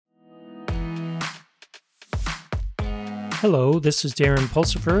Hello, this is Darren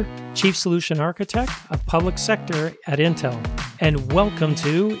Pulsipher, Chief Solution Architect of Public Sector at Intel, and welcome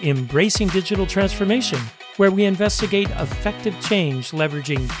to Embracing Digital Transformation, where we investigate effective change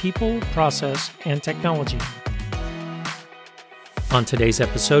leveraging people, process, and technology. On today's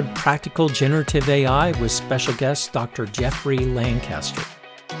episode, Practical Generative AI with special guest Dr. Jeffrey Lancaster.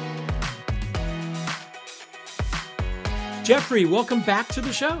 Jeffrey, welcome back to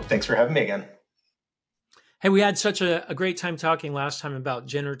the show. Thanks for having me again. Hey, we had such a great time talking last time about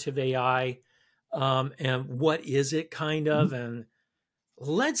generative AI and what is it kind of, and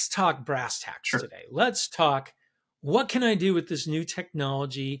let's talk brass tacks today. Let's talk, what can I do with this new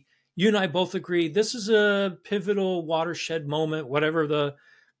technology? You and I both agree this is a pivotal watershed moment, whatever the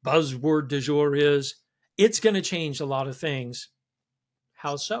buzzword du jour is. It's going to change a lot of things.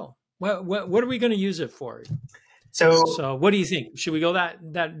 How so? What are we going to use it for? So what do you think? Should we go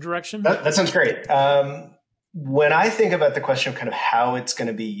that direction? That sounds great. When I think about the question of kind of how it's going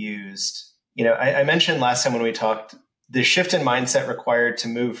to be used, I mentioned last time when we talked, the shift in mindset required to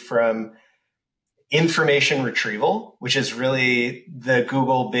move from information retrieval, which is really the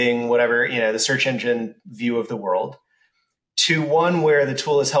Google, Bing, whatever, the search engine view of the world, to one where the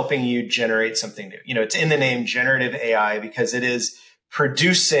tool is helping you generate something new. It's in the name generative AI because it is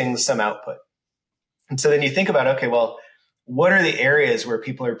producing some output. And so then you think about, okay, well, what are the areas where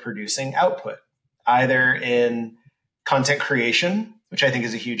people are producing output? Either in content creation, which I think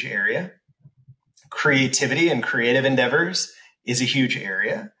is a huge area. Creativity and creative endeavors is a huge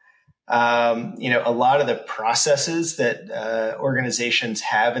area. A lot of the processes that organizations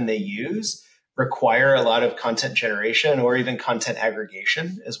have and they use require a lot of content generation or even content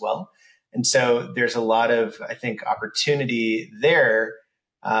aggregation as well. And so there's a lot of, I think, opportunity there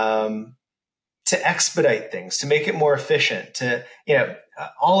to expedite things, to make it more efficient, to,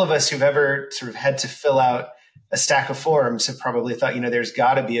 all of us who've ever sort of had to fill out a stack of forms have probably thought, there's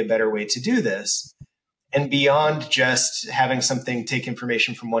got to be a better way to do this. And beyond just having something take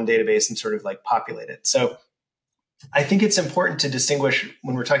information from one database and sort of like populate it. So I think it's important to distinguish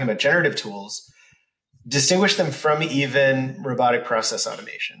when we're talking about generative tools, distinguish them from even robotic process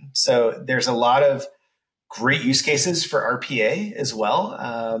automation. So there's a lot of great use cases for RPA as well.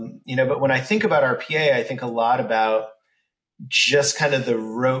 But when I think about RPA, I think a lot about just kind of the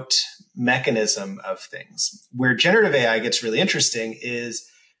rote mechanism of things. Where generative AI gets really interesting is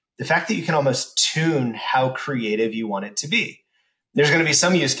the fact that you can almost tune how creative you want it to be. There's going to be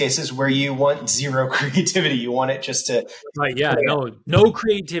some use cases where you want zero creativity. You want it just to... Right, yeah, no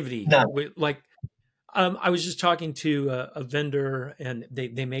creativity. None. I was just talking to a vendor, and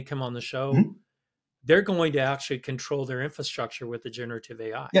they may come on the show. Mm-hmm. They're going to actually control their infrastructure with the generative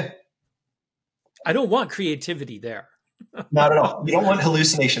AI. Yeah. I don't want creativity there. Not at all. You don't want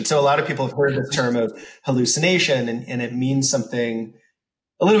hallucination. So a lot of people have heard this term of hallucination, and it means something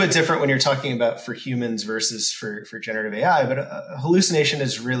a little bit different when you're talking about for humans versus for generative AI. But a hallucination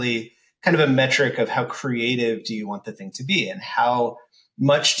is really kind of a metric of how creative do you want the thing to be, and how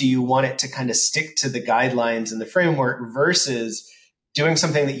much do you want it to kind of stick to the guidelines and the framework versus doing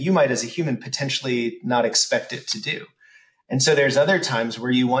something that you might as a human potentially not expect it to do. And so there's other times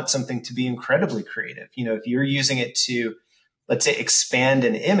where you want something to be incredibly creative. If you're using it to, let's say, expand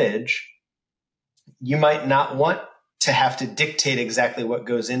an image, you might not want to have to dictate exactly what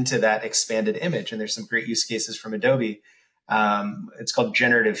goes into that expanded image. And there's some great use cases from Adobe. It's called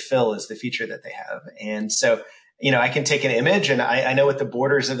generative fill is the feature that they have. And so, I can take an image and I know what the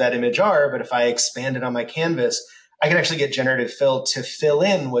borders of that image are, but if I expand it on my canvas, I can actually get generative fill to fill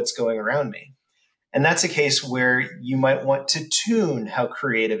in what's going around me. And that's a case where you might want to tune how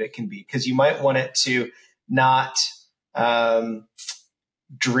creative it can be, because you might want it to not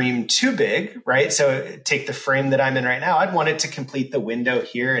dream too big, right? So take the frame that I'm in right now. I'd want it to complete the window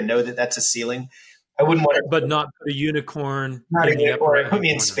here and know that that's a ceiling. I wouldn't want it, but not put a unicorn, or put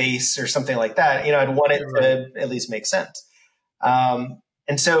me in space or something like that. I'd want it to at least make sense. And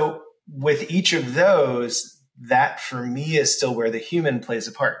so with each of those, that for me is still where the human plays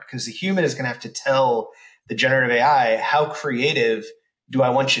a part, because the human is going to have to tell the generative AI, how creative do I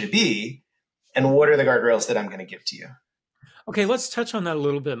want you to be? And what are the guardrails that I'm going to give to you? Okay, let's touch on that a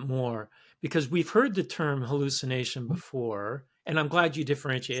little bit more, because we've heard the term hallucination before, and I'm glad you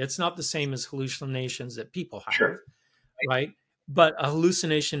differentiate. It's not the same as hallucinations that people have, Sure. Right? But a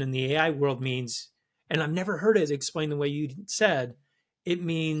hallucination in the AI world means, and I've never heard it explained the way you said, it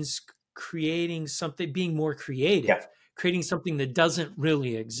means creating something, being more creative, creating something that doesn't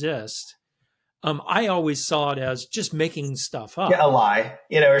really exist. I always saw it as just making stuff up. Yeah, a lie,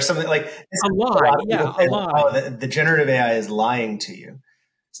 or something like a lie. Yeah, a lie. Oh, the generative AI is lying to you.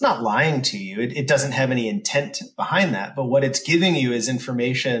 it's not lying to you. It doesn't have any intent behind that. But what it's giving you is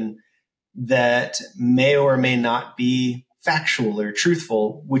information that may or may not be factual or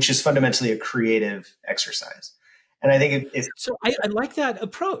truthful, which is fundamentally a creative exercise. And I think so I like that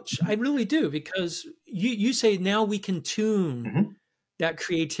approach. I really do, because you say now we can tune mm-hmm. that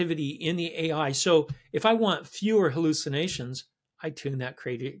creativity in the AI. So if I want fewer hallucinations, I tune that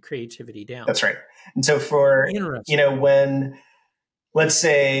creativity down. That's right. And so for, when, let's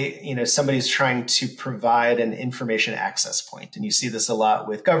say, somebody's trying to provide an information access point, and you see this a lot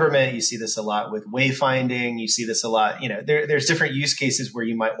with government, you see this a lot with wayfinding, you see this a lot, there's different use cases where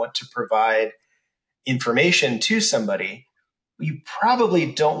you might want to provide information to somebody. You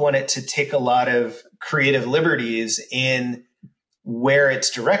probably don't want it to take a lot of creative liberties in where it's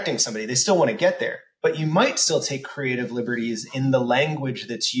directing somebody. They still want to get there, but you might still take creative liberties in the language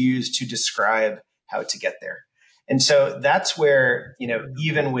that's used to describe how to get there. And so that's where,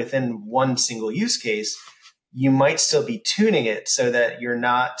 even within one single use case, you might still be tuning it so that you're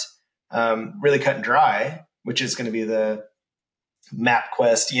not really cut and dry, which is going to be the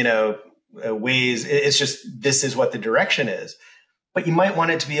MapQuest, ways. It's just, this is what the direction is. But you might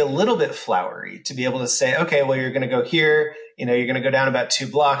want it to be a little bit flowery, to be able to say, okay, well, you're going to go here, you're going to go down about 2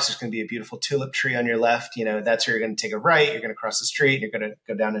 blocks. There's going to be a beautiful tulip tree on your left. That's where you're going to take a right. You're going to cross the street. You're going to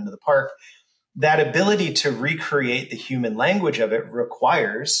go down into the park. That ability to recreate the human language of it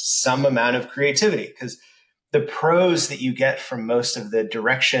requires some amount of creativity, because the prose that you get from most of the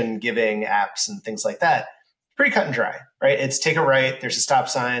direction giving apps and things like that, pretty cut and dry, right? It's take a right, there's a stop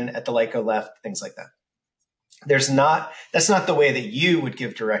sign, at the light go left, things like that. That's not the way that you would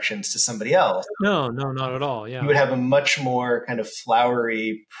give directions to somebody else. No, not at all. Yeah. You would have a much more kind of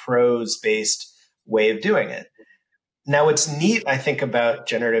flowery, prose-based way of doing it. Now, what's neat, I think, about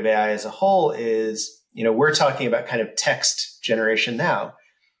generative AI as a whole is, we're talking about kind of text generation now,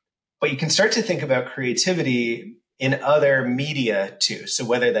 but you can start to think about creativity in other media too. So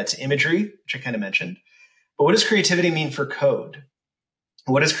whether that's imagery, which I kind of mentioned, but what does creativity mean for code?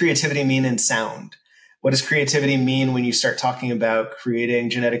 What does creativity mean in sound? What does creativity mean when you start talking about creating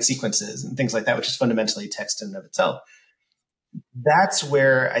genetic sequences and things like that, which is fundamentally text in and of itself? That's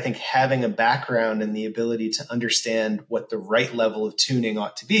where I think having a background and the ability to understand what the right level of tuning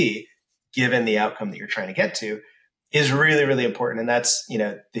ought to be, given the outcome that you're trying to get to, is really, really important. And that's,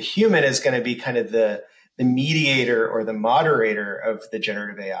 the human is going to be kind of the mediator or the moderator of the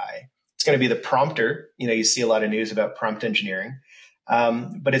generative AI. It's going to be the prompter. You see a lot of news about prompt engineering.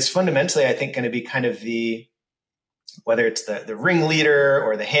 But it's fundamentally, I think, going to be kind of whether it's the ringleader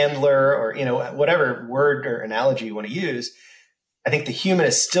or the handler or, whatever word or analogy you want to use. I think the human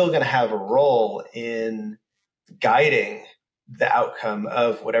is still going to have a role in guiding the outcome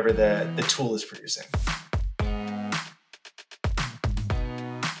of whatever the tool is producing.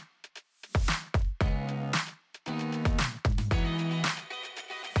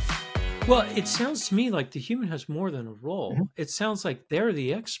 Well, it sounds to me like the human has more than a role. Mm-hmm. It sounds like they're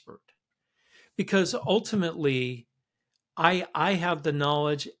the expert, because ultimately I have the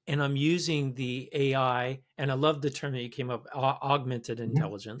knowledge and I'm using the AI, and I love the term that you came up, augmented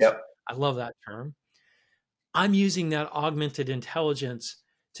intelligence. Yep. I love that term. I'm using that augmented intelligence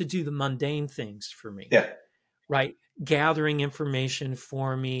to do the mundane things for me. Yeah. Right? Gathering information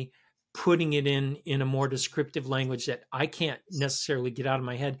for me, putting it in a more descriptive language that I can't necessarily get out of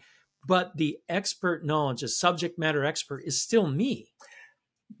my head. But the expert knowledge, a subject matter expert, is still me.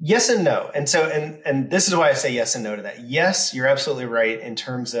 Yes and no. And so, and this is why I say yes and no to that. Yes, you're absolutely right in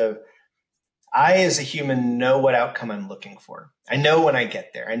terms of I, as a human, know what outcome I'm looking for. I know when I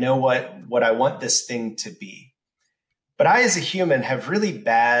get there. I know what I want this thing to be. But I, as a human, have really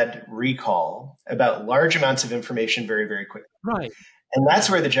bad recall about large amounts of information very, very quickly. Right. And that's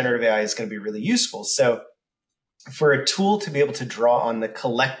where the generative AI is going to be really useful. So for a tool to be able to draw on the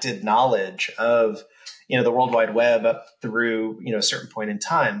collected knowledge of, the World Wide Web up through, a certain point in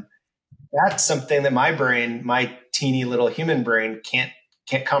time, that's something that my teeny little human brain can't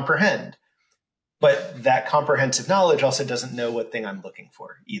comprehend. But that comprehensive knowledge also doesn't know what thing I'm looking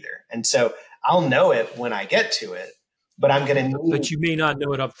for either. And so I'll know it when I get to it, but I'm going to need... But you may not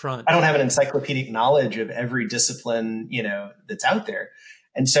know it up front. I don't have an encyclopedic knowledge of every discipline, that's out there.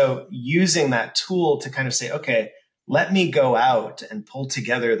 And so using that tool to kind of say, okay, let me go out and pull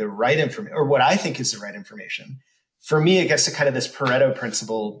together the right information, or what I think is the right information. For me, it gets to kind of this Pareto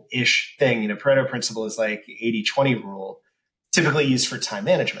principle-ish thing. Pareto principle is like 80-20 rule, typically used for time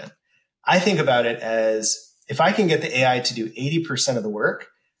management. I think about it as, if I can get the AI to do 80% of the work,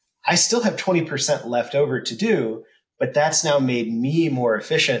 I still have 20% left over to do, but that's now made me more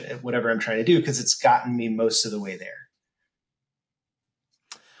efficient at whatever I'm trying to do because it's gotten me most of the way there.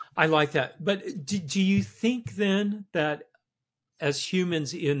 I like that. But do you think then that as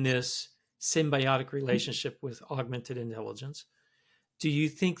humans in this symbiotic relationship with augmented intelligence, do you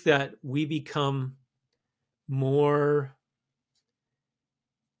think that we become more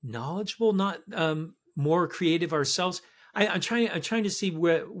knowledgeable, not more creative ourselves? I'm trying to see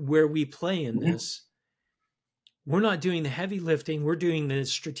where we play in Mhm. this. We're not doing the heavy lifting. We're doing the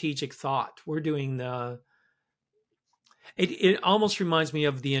strategic thought. We're doing the. It almost reminds me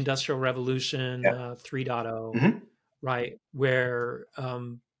of the Industrial Revolution Yeah. 3.0, Mhm. right? Where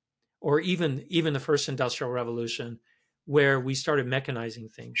or even the first Industrial Revolution, where we started mechanizing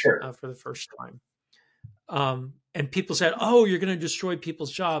things Sure. for the first time. And people said, "Oh, you're going to destroy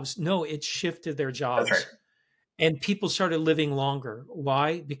people's jobs." No, it shifted their That's right. jobs, and people started living longer.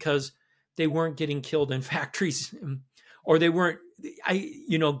 Why? Because they weren't getting killed in factories, or they weren't,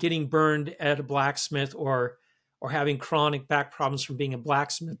 getting burned at a blacksmith, or having chronic back problems from being a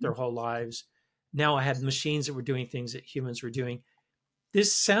blacksmith their whole lives. Now I had machines that were doing things that humans were doing.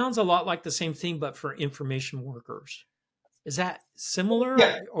 This sounds a lot like the same thing, but for information workers. Is that similar,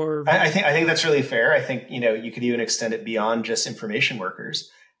 Yeah. or I think that's really fair. I think you could even extend it beyond just information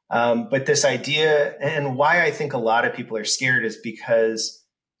workers. But this idea, and why I think a lot of people are scared, is because,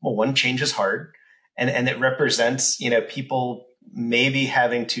 well, one, change is hard, and it represents people maybe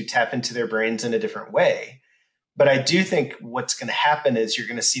having to tap into their brains in a different way. But I do think what's going to happen is you're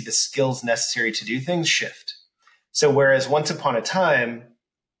going to see the skills necessary to do things shift. So whereas once upon a time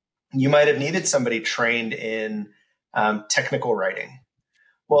you might have needed somebody trained in technical writing.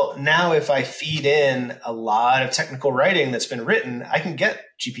 Well, now if I feed in a lot of technical writing that's been written, I can get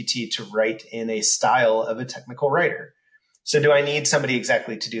GPT to write in a style of a technical writer. So do I need somebody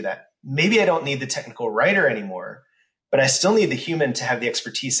exactly to do that? Maybe I don't need the technical writer anymore, but I still need the human to have the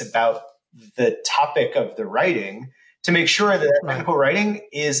expertise about the topic of the writing to make sure that that right? technical writing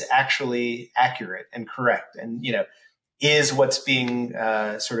is actually accurate and correct, and is what's being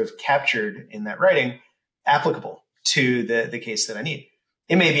sort of captured in that writing applicable to the case that I need.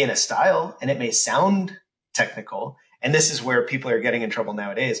 It may be in a style and it may sound technical. And this is where people are getting in trouble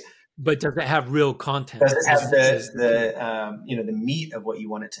nowadays. But does it have real content? Does it have Is the key? the meat of what you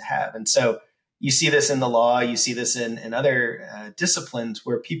want it to have? And so you see this in the law, you see this in other disciplines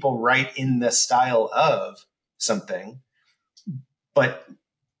where people write in the style of something, but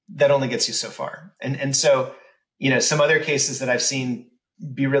that only gets you so far. And so, some other cases that I've seen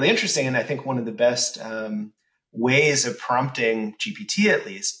be really interesting, and I think one of the best ways of prompting GPT, at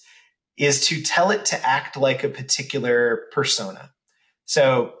least, is to tell it to act like a particular persona.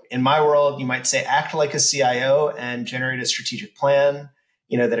 So in my world, you might say, act like a CIO and generate a strategic plan,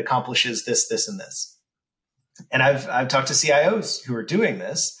 that accomplishes this, this, and this. And I've talked to CIOs who are doing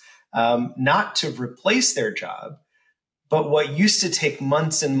this, not to replace their job, but what used to take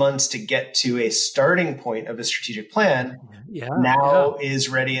months and months to get to a starting point of a strategic plan Yeah. now is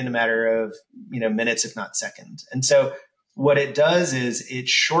ready in a matter of minutes, if not seconds. And so what it does is it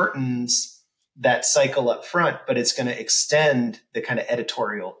shortens that cycle up front, but it's going to extend the kind of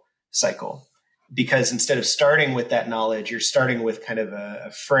editorial cycle, because instead of starting with that knowledge, you're starting with kind of a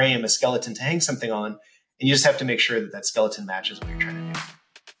frame, a skeleton to hang something on, and you just have to make sure that that skeleton matches what you're trying to do.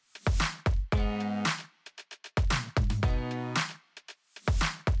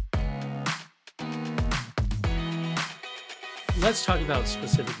 Let's talk about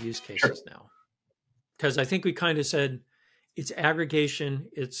specific use Sure. cases now, because I think we kind of said it's aggregation,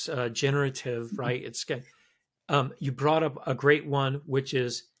 it's generative, right? It's you brought up a great one, which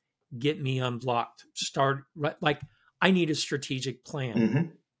is get me unblocked. Start right, like I need a strategic plan. Mm-hmm.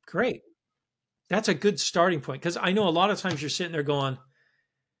 Great, that's a good starting point, because I know a lot of times you're sitting there going,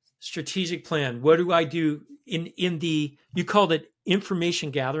 strategic plan. What do I do in the, you called it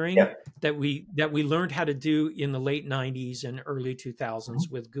information gathering, Yeah. that we learned how to do in the late 90s and early 2000s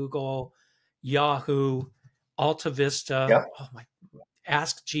with Google, Yahoo, Alta Vista, Yeah. oh my,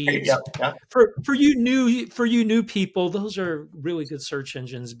 Ask Yeah. Jeeves. Yeah. For you new people, those are really good search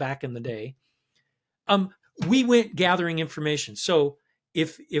engines back in the day. We went gathering information. So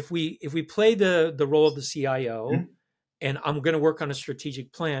if we play the role of the CIO, Mm-hmm. and I'm going to work on a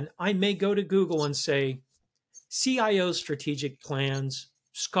strategic plan, I may go to Google and say, CIO strategic plans,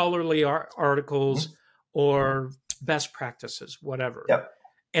 scholarly articles, Mm-hmm. or best practices, whatever. Yep.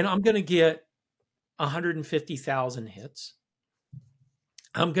 And I'm going to get 150,000 hits.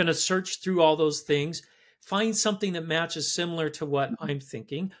 I'm going to search through all those things, find something that matches similar to what I'm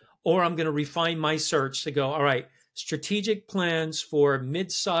thinking, or I'm going to refine my search to go, all right, strategic plans for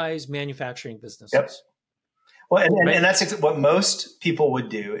mid-sized manufacturing Yep. businesses. Well, and Right? that's what most people would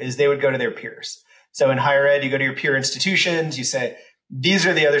do, is they would go to their peers. So in higher ed, you go to your peer institutions, you say, these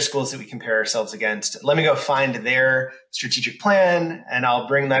are the other schools that we compare ourselves against. Let me go find their strategic plan, and I'll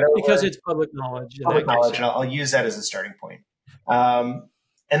bring that over. Because it's public knowledge. Public knowledge, and I'll use that as a starting point.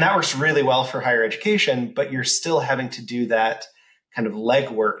 And that works really well for higher education, but you're still having to do that kind of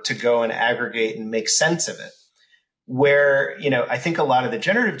legwork to go and aggregate and make sense of it. Where, I think a lot of the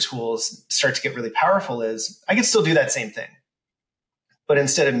generative tools start to get really powerful is I can still do that same thing. But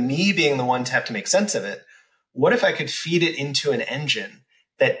instead of me being the one to have to make sense of it, what if I could feed it into an engine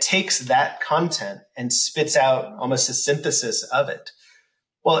that takes that content and spits out almost a synthesis of it?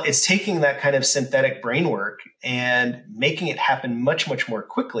 Well, it's taking that kind of synthetic brain work and making it happen much, much more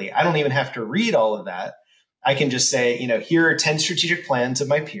quickly. I don't even have to read all of that. I can just say, here are 10 strategic plans of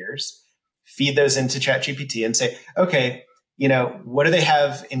my peers, feed those into ChatGPT and say, okay, what do they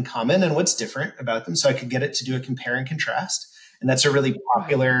have in common and what's different about them? So I could get it to do a compare and contrast. And that's a really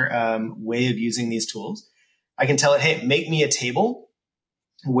popular way of using these tools. I can tell it, hey, make me a table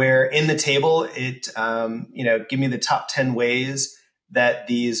where in the table, it, give me the top 10 ways that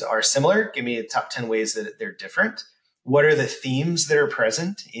these are similar. Give me the top 10 ways that they're different. What are the themes that are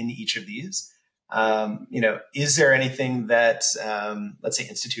present in each of these? Is there anything that's, let's say,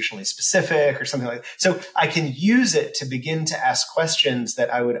 institutionally specific or something like that? So I can use it to begin to ask questions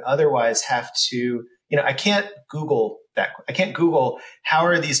that I would otherwise have to, I can't Google that. I can't Google, how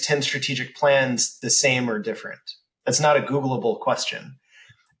are these 10 strategic plans the same or different? That's not a Googleable question.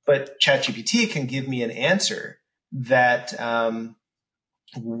 But ChatGPT can give me an answer that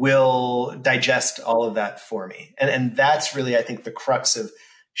will digest all of that for me. And that's really, I think, the crux of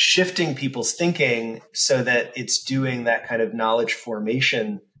shifting people's thinking so that it's doing that kind of knowledge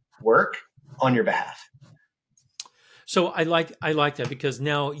formation work on your behalf. So I like that because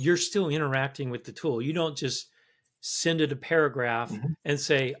now you're still interacting with the tool. You don't just send it a paragraph and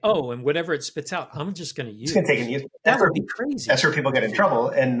say, oh, and whatever it spits out, I'm just going to use it. It's going to take and use it. That would be crazy. That's where people get in trouble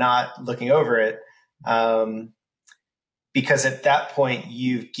and not looking over it. Because at that point,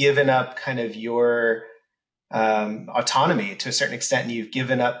 you've given up kind of your autonomy to a certain extent, and you've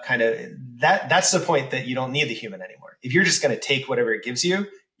given up kind of that's the point that you don't need the human anymore. If you're just going to take whatever it gives you,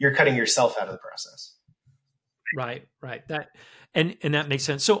 you're cutting yourself out of the process. Right. That and that makes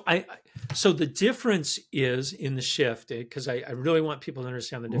sense. So so the difference is in the shift, because I really want people to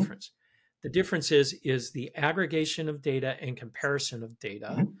understand the difference. The difference is the aggregation of data and comparison of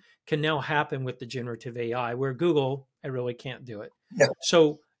data can now happen with the generative AI, where Google, I really can't do it. Yeah.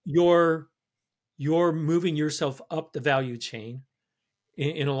 So you're moving yourself up the value chain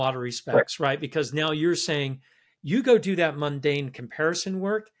in a lot of respects, right? Because now you're saying, you go do that mundane comparison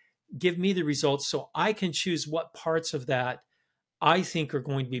work, give me the results so I can choose what parts of that I think are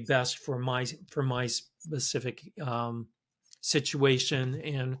going to be best for my specific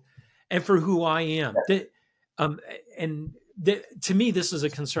situation and for who I am. To me, this is a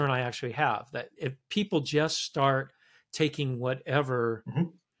concern I actually have, that if people just start taking whatever,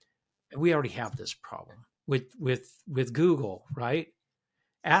 we already have this problem with Google, right?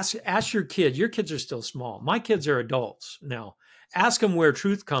 Ask your kids. Your kids are still small. My kids are adults now. Ask them where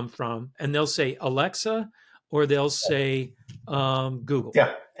truth comes from, and they'll say Alexa, or they'll say Google.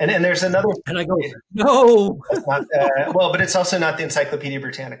 Yeah, and there's another. And I go, no. Not, but it's also not the Encyclopedia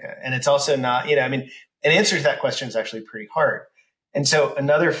Britannica, and it's also not. An answer to that question is actually pretty hard. And so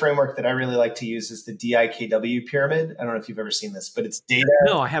another framework that I really like to use is the DIKW pyramid. I don't know if you've ever seen this, but it's data.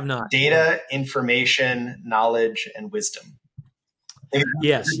 No, I have not. Data, information, knowledge, and wisdom.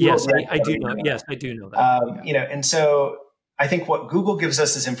 Yes, I do know. Yes, I do know that. And so I think what Google gives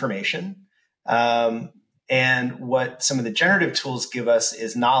us is information, and what some of the generative tools give us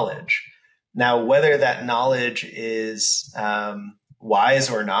is knowledge. Now, whether that knowledge is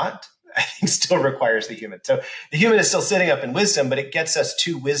wise or not, I think still requires the human. So the human is still sitting up in wisdom, but it gets us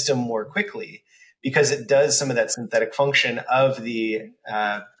to wisdom more quickly because it does some of that synthetic function of the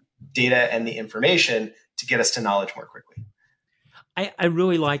data and the information to get us to knowledge more quickly. I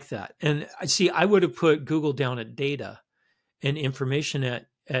really like that. And see, I would have put Google down at data and information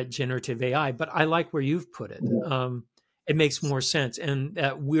at generative AI, but I like where you've put it. It makes more sense. And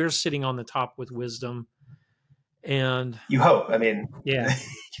that we're sitting on the top with wisdom. And you hope. I mean, yeah.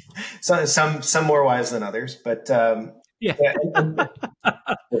 So some more wise than others, but yeah.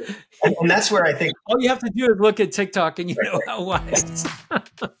 And that's where I think all you have to do is look at TikTok and you know how wise.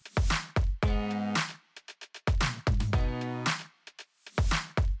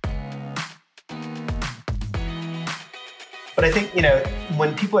 But I think,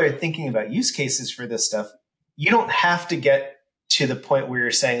 when people are thinking about use cases for this stuff, you don't have to get to the point where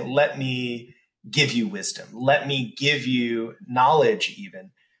you're saying, let me give you wisdom, let me give you knowledge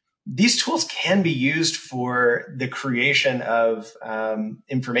even. these tools can be used for the creation of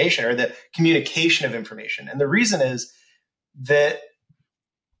information or the communication of information. And the reason is that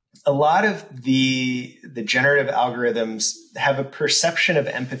a lot of the generative algorithms have a perception of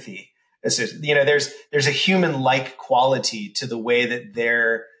empathy. There's a human-like quality to the way that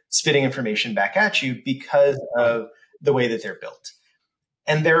they're spitting information back at you because of the way that they're built.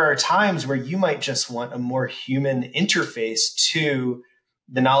 And there are times where you might just want a more human interface to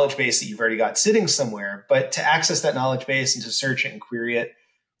the knowledge base that you've already got sitting somewhere. But to access that knowledge base and to search it and query it,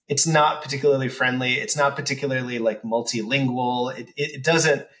 it's not particularly friendly. It's not particularly like multilingual. It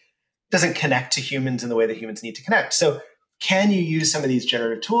doesn't connect to humans in the way that humans need to connect. So can you use some of these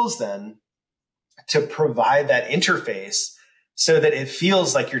generative tools then to provide that interface so that it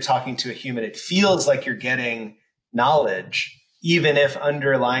feels like you're talking to a human? It feels like you're getting knowledge, even if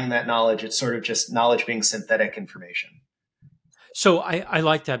underlying that knowledge, it's sort of just knowledge being synthetic information. So I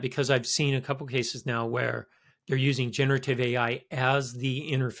like that because I've seen a couple cases now where they're using generative AI as the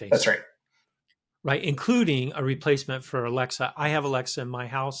interface. That's right. Right, including a replacement for Alexa. I have Alexa in my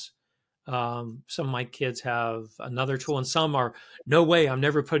house. Some of my kids have another tool, and some are, no way, I'm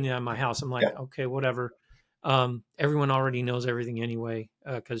never putting it in my house. I'm like, okay, whatever. Everyone already knows everything anyway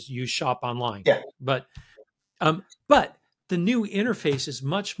because you shop online. Yeah. But the new interface is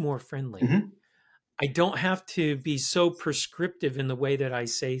much more friendly. Mm-hmm. I don't have to be so prescriptive in the way that I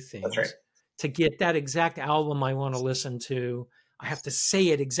say things. That's right. To get that exact album I want to listen to, I have to say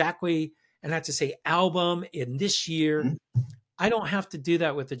it exactly, and I have to say album in this year. Mm-hmm. I don't have to do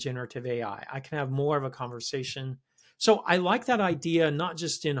that with the generative AI. I can have more of a conversation. So I like that idea, not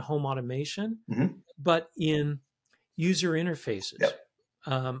just in home automation, Mm-hmm. but in user interfaces.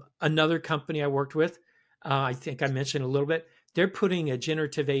 Yep. Another company I worked with, I think I mentioned a little bit, they're putting a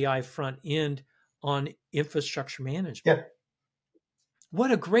generative AI front end on infrastructure management. Yeah.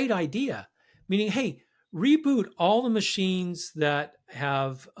 What a great idea. Meaning, hey, reboot all the machines that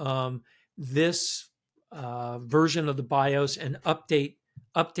have this version of the BIOS and update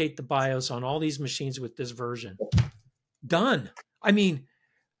the BIOS on all these machines with this version. Done. I mean,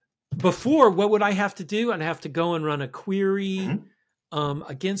 before, what would I have to do? I'd have to go and run a query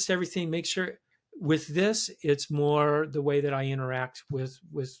against everything, make sure. With this, it's more the way that I interact with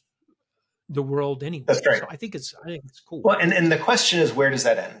the world anyway. That's right. So I think it's cool. Well, and the question is, where does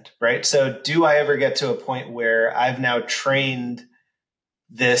that end, right? So do I ever get to a point where I've now trained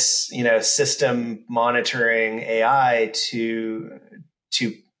this, system monitoring AI to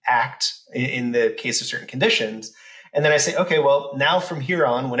act in the case of certain conditions? And then I say, okay, well, now from here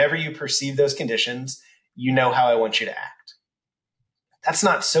on, whenever you perceive those conditions, you know how I want you to act. That's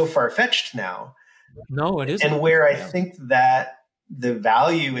not so far-fetched now. No, it isn't. And where I think that the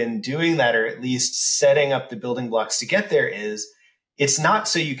value in doing that, or at least setting up the building blocks to get there, is it's not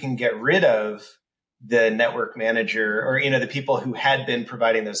so you can get rid of the network manager or, the people who had been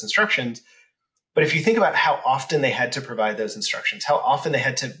providing those instructions. But if you think about how often they had to provide those instructions, how often they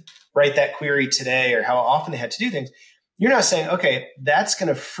had to write that query today, or how often they had to do things, you're now saying, okay, that's going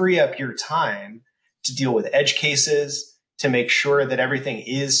to free up your time to deal with edge cases, to make sure that everything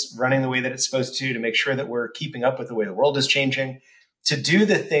is running the way that it's supposed to make sure that we're keeping up with the way the world is changing, to do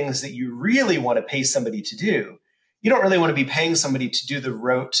the things that you really want to pay somebody to do. You don't really want to be paying somebody to do the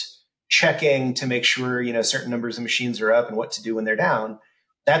rote checking to make sure, certain numbers of machines are up and what to do when they're down.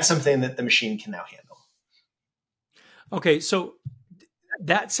 That's something that the machine can now handle. Okay, so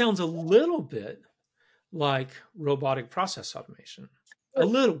that sounds a little bit like robotic process automation. A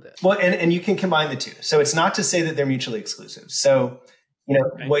little bit. Well, and you can combine the two. So it's not to say that they're mutually exclusive. So,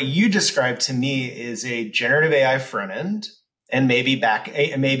 what you described to me is a generative AI front end and maybe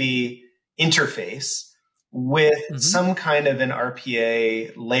maybe interface with some kind of an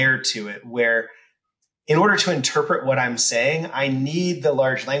RPA layer to it, where in order to interpret what I'm saying, I need the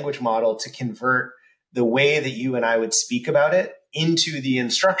large language model to convert the way that you and I would speak about it into the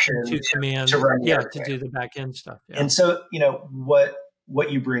instruction to command to run to do the back end stuff. Yeah. And so,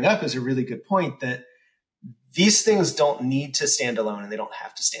 what you bring up is a really good point, that these things don't need to stand alone and they don't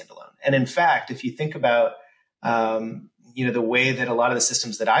have to stand alone. And in fact, if you think about, the way that a lot of the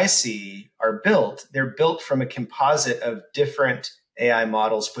systems that I see are built, they're built from a composite of different AI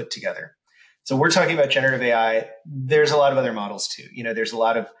models put together. So we're talking about generative AI. There's a lot of other models too. There's a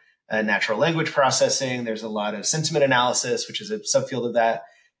lot of natural language processing. There's a lot of sentiment analysis, which is a subfield of that.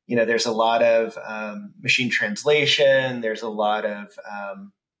 There's a lot of machine translation. There's a lot of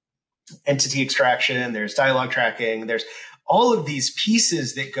entity extraction. There's dialogue tracking. There's all of these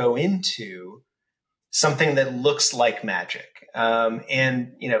pieces that go into something that looks like magic.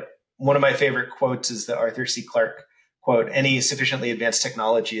 And one of my favorite quotes is the Arthur C. Clarke quote, any sufficiently advanced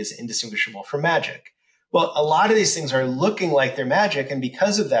technology is indistinguishable from magic. Well, a lot of these things are looking like they're magic. And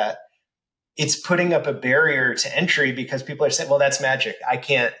because of that, it's putting up a barrier to entry because people are saying, well, that's magic. I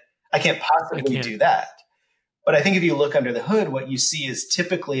can't possibly do that. But I think if you look under the hood, what you see is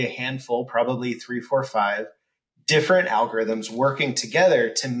typically a handful, probably 3, 4, 5 different algorithms working together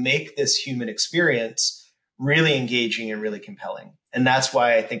to make this human experience really engaging and really compelling. And that's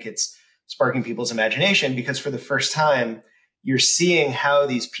why I think it's sparking people's imagination, because for the first time, you're seeing how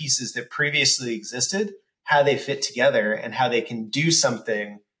these pieces that previously existed, how they fit together and how they can do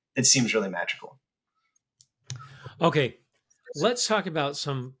something that seems really magical. Okay. Let's talk about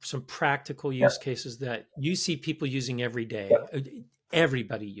some practical use cases that you see people using every day,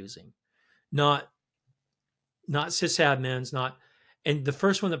 everybody using, not sysadmins, and the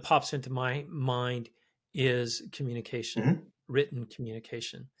first one that pops into my mind is communication, written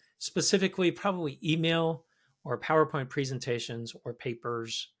communication, specifically probably email or PowerPoint presentations or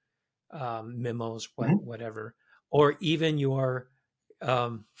papers, memos, whatever, or even your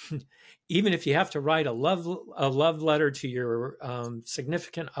even if you have to write a love letter to your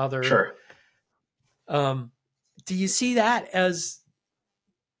significant other. Sure. Do you see that as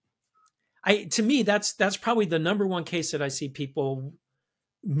to me, that's probably the number one case that I see people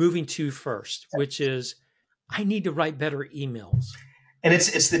moving to first, which is I need to write better emails. And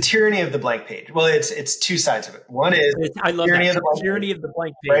it's the tyranny of the blank page. Well, it's two sides of it. One is I love tyranny of the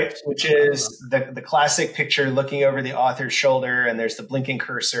blank page, right? Which is the classic picture looking over the author's shoulder, and there's the blinking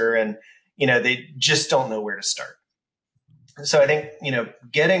cursor, and they just don't know where to start. So I think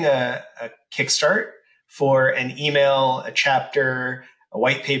getting a kickstart for an email, a chapter, a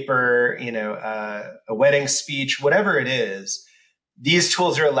white paper, a wedding speech, whatever it is, these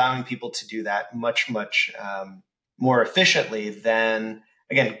tools are allowing people to do that much, much more efficiently than,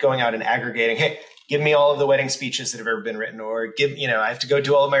 again, going out and aggregating, hey, give me all of the wedding speeches that have ever been written, or I have to go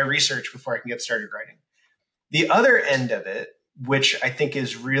do all of my research before I can get started writing. The other end of it, which I think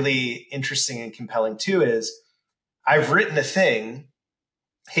is really interesting and compelling too, is I've written a thing.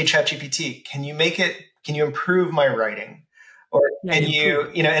 Hey, ChatGPT, can you improve my writing? Or can you,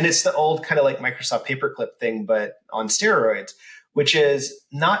 and it's the old kind of like Microsoft Paperclip thing, but on steroids, which is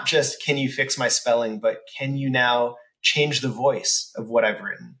not just can you fix my spelling, but can you now change the voice of what I've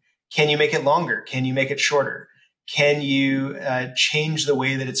written? Can you make it longer? Can you make it shorter? Can you change the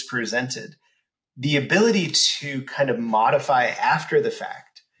way that it's presented? The ability to kind of modify after the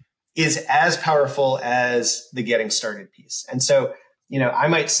fact is as powerful as the getting started piece. And so, I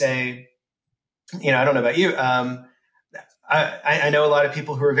might say, I don't know about you. I know a lot of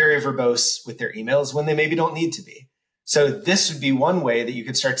people who are very verbose with their emails when they maybe don't need to be. So this would be one way that you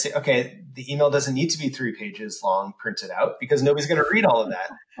could start to say, okay, the email doesn't need to be 3 pages long printed out because nobody's going to read all of that.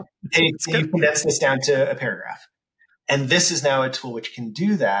 Hey, you condense this down to a paragraph. And this is now a tool which can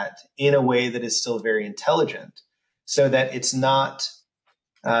do that in a way that is still very intelligent, so that it's not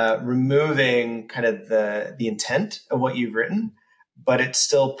removing kind of the intent of what you've written, but it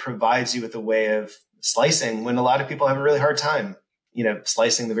still provides you with a way of slicing when a lot of people have a really hard time,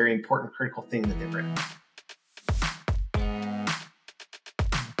 slicing the very important, critical thing that they've written.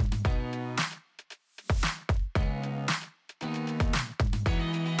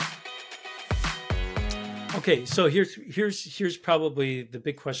 Okay, so here's probably the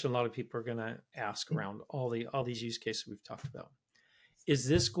big question a lot of people are going to ask around all these use cases we've talked about. Is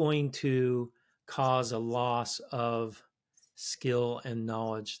this going to cause a loss of skill and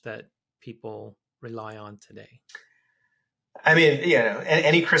knowledge that people rely on today? I mean,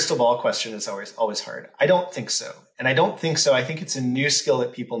 any crystal ball question is always hard. I don't think so. And I don't think so. I think it's a new skill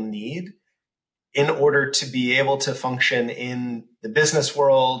that people need in order to be able to function in the business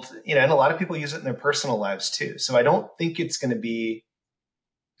world, and a lot of people use it in their personal lives too. So I don't think it's going to be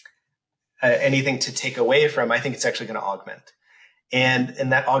anything to take away from. I think it's actually going to augment. And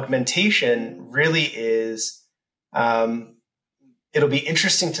that augmentation really is, it'll be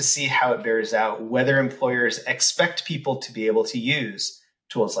interesting to see how it bears out, whether employers expect people to be able to use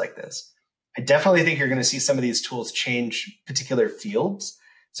tools like this. I definitely think you're going to see some of these tools change particular fields.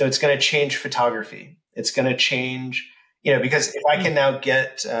 So it's going to change photography. It's going to change, because if I can now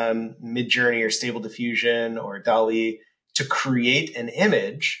get Midjourney or Stable Diffusion or DALL-E to create an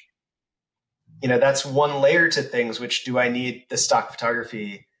image, that's one layer to things, which do I need the stock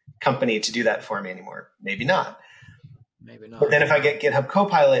photography company to do that for me anymore? Maybe not. Maybe not. But then if I get GitHub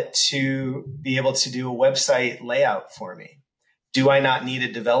Copilot to be able to do a website layout for me, do I not need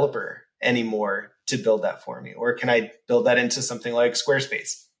a developer anymore to build that for me? Or can I build that into something like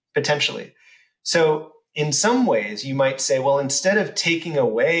Squarespace, potentially? So in some ways, you might say, well, instead of taking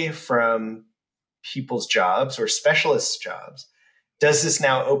away from people's jobs or specialists' jobs, does this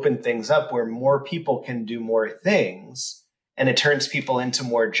now open things up where more people can do more things, and it turns people into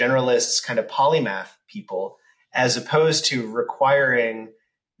more generalists, kind of polymath people, as opposed to requiring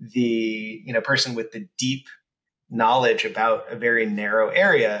the person with the deep knowledge about a very narrow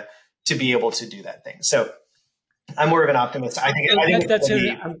area to be able to do that thing. So I'm more of an optimist. I think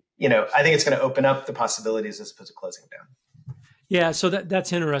it's going to open up the possibilities as opposed to closing them down. Yeah, so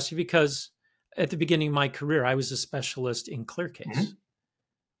that's interesting because at the beginning of my career, I was a specialist in ClearCase. Mm-hmm.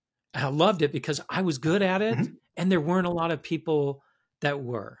 I loved it because I was good at it, Mm-hmm. and there weren't a lot of people that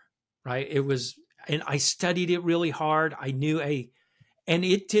were, right? And I studied it really hard. And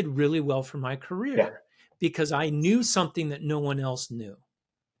it did really well for my career because I knew something that no one else knew.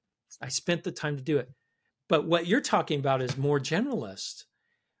 I spent the time to do it. But what you're talking about is more generalist,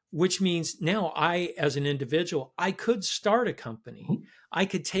 which means now I, as an individual, I could start a company. Mm-hmm. I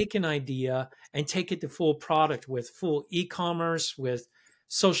could take an idea and take it to full product with full e-commerce, with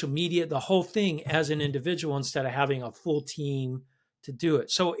social media, the whole thing as an individual instead of having a full team to do it.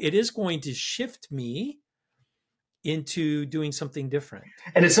 So it is going to shift me into doing something different.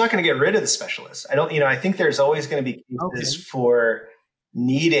 And it's not going to get rid of the specialists. I think there's always going to be cases for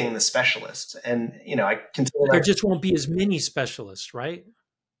needing the specialists. And, I consider there just won't be as many specialists, right?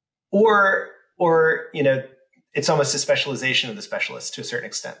 Or, it's almost a specialization of the specialist to a certain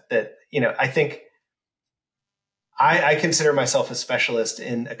extent that, I think I consider myself a specialist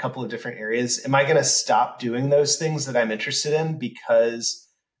in a couple of different areas. Am I going to stop doing those things that I'm interested in because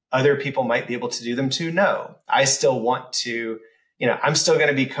other people might be able to do them too? No, I still want to, I'm still going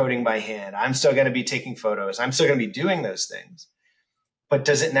to be coding by hand. I'm still going to be taking photos. I'm still going to be doing those things. But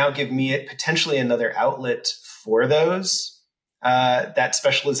does it now give me potentially another outlet for those, that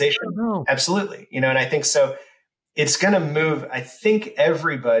specialization? Absolutely. And I think so. It's going to move, I think,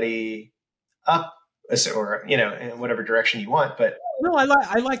 everybody up, or in whatever direction you want. But no,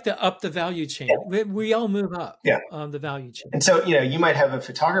 I like the up the value chain. Yeah. We all move up the value chain. And so you might have a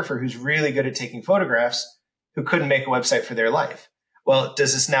photographer who's really good at taking photographs who couldn't make a website for their life. Well,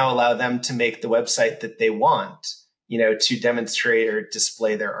 does this now allow them to make the website that they want, to demonstrate or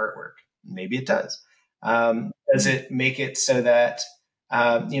display their artwork? Maybe it does. Does it make it so that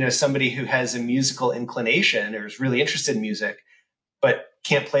somebody who has a musical inclination or is really interested in music but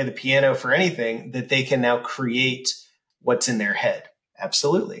can't play the piano for anything, that they can now create what's in their head?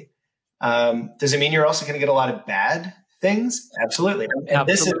 Absolutely. Does it mean you're also going to get a lot of bad things? Absolutely. And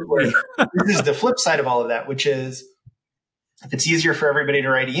this is the flip side of all of that, which is, if it's easier for everybody to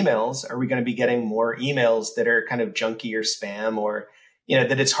write emails, are we going to be getting more emails that are kind of junky or spam, or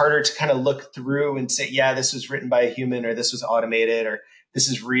that it's harder to kind of look through and say, yeah, this was written by a human, or this was automated, or this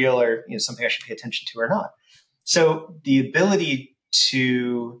is real, or something I should pay attention to or not? So the ability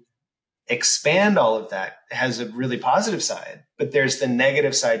to expand all of that has a really positive side, but there's the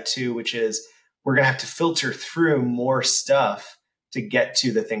negative side too, which is we're going to have to filter through more stuff to get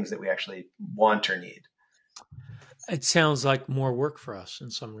to the things that we actually want or need. It sounds like more work for us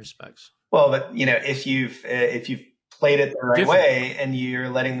in some respects. Well, but if you've played it the right way and you're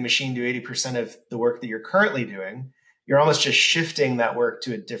letting the machine do 80% of the work that you're currently doing, you're almost just shifting that work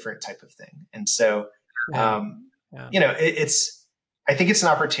to a different type of thing. And so, I think it's an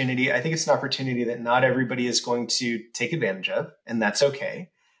opportunity. I think it's an opportunity that not everybody is going to take advantage of, and that's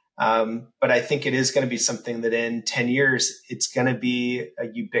okay. But I think it is going to be something that in 10 years, it's going to be a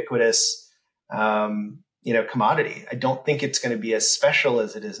ubiquitous, commodity. I don't think it's going to be as special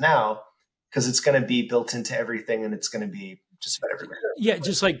as it is now, because it's going to be built into everything, and it's going to be just about everywhere. Yeah,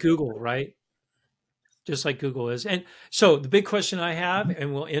 just like Google, right? Just like Google is. And so the big question I have,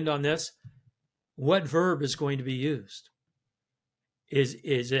 and we'll end on this, what verb is going to be used? Is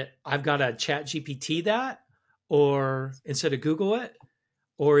it I've got to chat GPT that, or instead of Google it?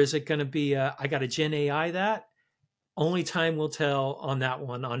 Or is it going to be I got to Gen AI that? Only time will tell on that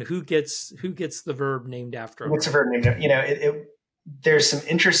one, on who gets the verb named after them. What's the verb named? There's some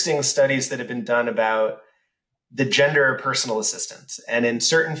interesting studies that have been done about the gender of personal assistants, and in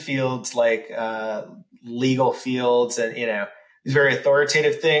certain fields like legal fields and these very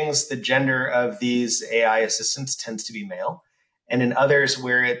authoritative things, the gender of these AI assistants tends to be male, and in others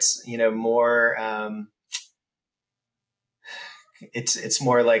where it's more it's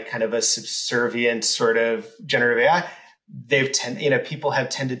more like kind of a subservient sort of generative AI. People have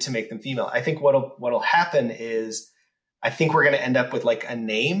tended to make them female. I think what'll happen is, I think we're going to end up with like a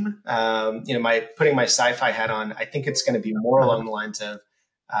name. Putting my sci-fi hat on, I think it's going to be more along the lines of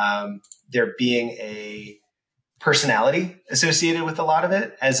there being a personality associated with a lot of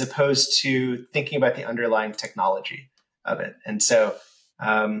it, as opposed to thinking about the underlying technology of it. And so,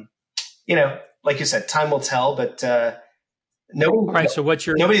 like you said, time will tell, but All right. So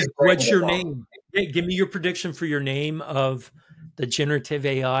nobody's what's your name? Give me your prediction for your name of the generative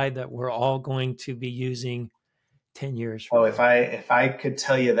AI that we're all going to be using 10 years from now. If I could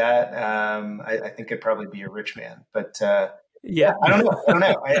tell you that, I think I'd probably be a rich man. But Yeah. I don't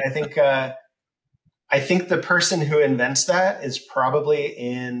know. I think the person who invents that is probably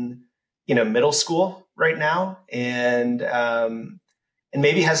in middle school right now, and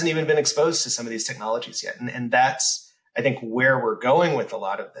maybe hasn't even been exposed to some of these technologies yet. And that's, I think, where we're going with a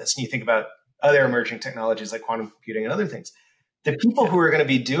lot of this. And you think about other emerging technologies like quantum computing and other things. The people who are going to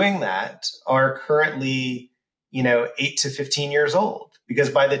be doing that are currently 8 to 15 years old,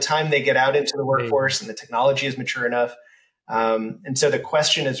 because by the time they get out into the workforce and the technology is mature enough. And so the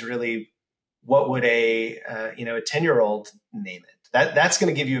question is really, what would a 10-year-old name it? That's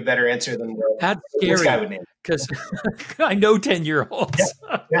going to give you a better answer than what this guy would name it. Because I know 10-year-olds.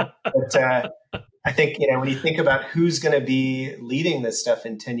 Yeah. But I think, when you think about who's going to be leading this stuff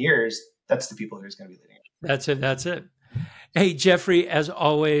in 10 years, that's the people who's going to be leading it. That's it. Hey, Jeffrey, as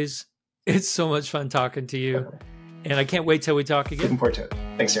always, it's so much fun talking to you. Okay. And I can't wait till we talk again. Looking forward to it.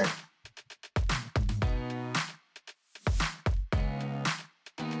 Thanks, Darren.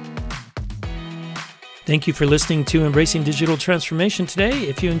 Thank you for listening to Embracing Digital Transformation today.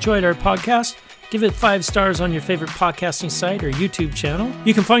 If you enjoyed our podcast, give it 5 stars on your favorite podcasting site or YouTube channel.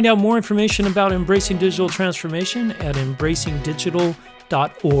 You can find out more information about Embracing Digital Transformation at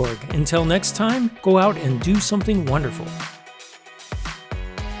embracingdigital.org. Until next time, go out and do something wonderful.